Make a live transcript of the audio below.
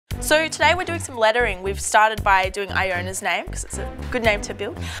So today we're doing some lettering. We've started by doing Iona's name because it's a good name to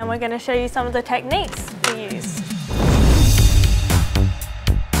build. And we're going to show you some of the techniques we use.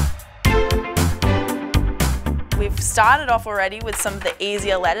 We've started off already with some of the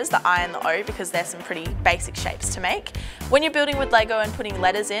easier letters, the I and the O, because they're some pretty basic shapes to make. When you're building with Lego and putting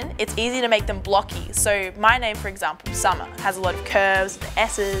letters in, it's easy to make them blocky. So my name, for example, Summer, has a lot of curves, the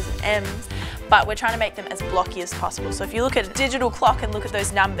S's and M's, but we're trying to make them as blocky as possible. So if you look at a digital clock and look at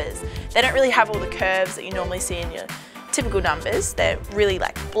those numbers, they don't really have all the curves that you normally see in your typical numbers. They're really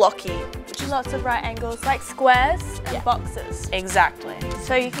like blocky. Lots of right angles, like squares and boxes. Exactly.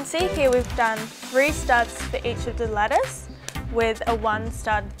 So you can see here we've done 3 studs for each of the letters with a 1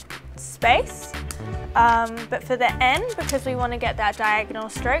 stud space. But for the N, because we want to get that diagonal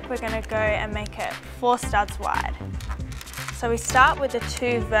stroke, we're going to go and make it 4 studs wide. So we start with the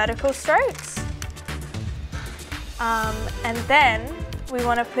 2 vertical strokes, and then we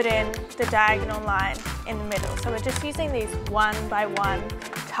want to put in the diagonal line in the middle. So we're just using these 1 by 1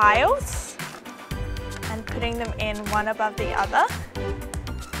 tiles and putting them in one above the other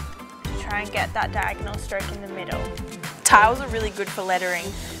to try and get that diagonal stroke in the middle. Tiles are really good for lettering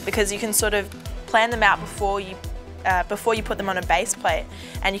because you can sort of plan them out before you put them on a base plate,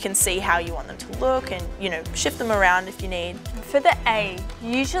 and you can see how you want them to look and, you know, shift them around if you need. For the A,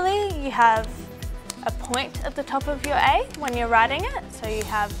 usually you have a point at the top of your A when you're writing it. So you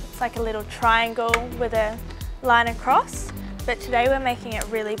have, it's like a little triangle with a line across, but today we're making it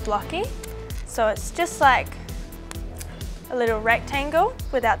really blocky. So it's just like a little rectangle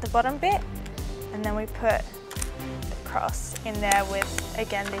without the bottom bit, and then we put the cross in there with,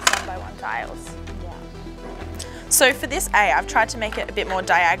 again, these 1 by 1 tiles. So for this A, I've tried to make it a bit more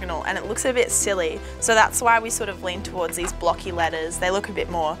diagonal and it looks a bit silly. So that's why we sort of lean towards these blocky letters. They look a bit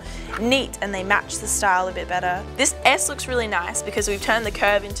more neat and they match the style a bit better. This S looks really nice because we've turned the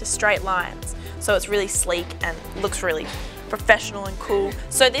curve into straight lines. So it's really sleek and looks really professional and cool.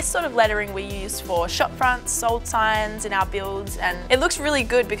 So this sort of lettering we use for shop fronts, sold signs in our builds, and it looks really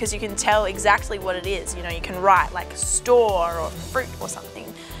good because you can tell exactly what it is. You know, you can write like store or fruit or something,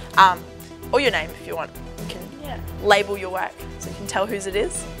 or your name if you want. You can label your work so you can tell whose it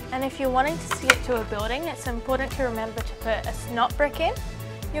is. And if you're wanting to stick to a building, it's important to remember to put a snot brick in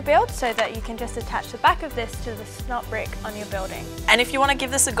your build so that you can just attach the back of this to the snot brick on your building. And if you want to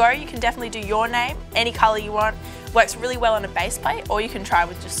give this a go, you can definitely do your name, any colour you want. Works really well on a base plate, or you can try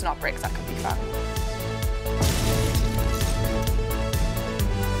with just snot bricks. That could be fun.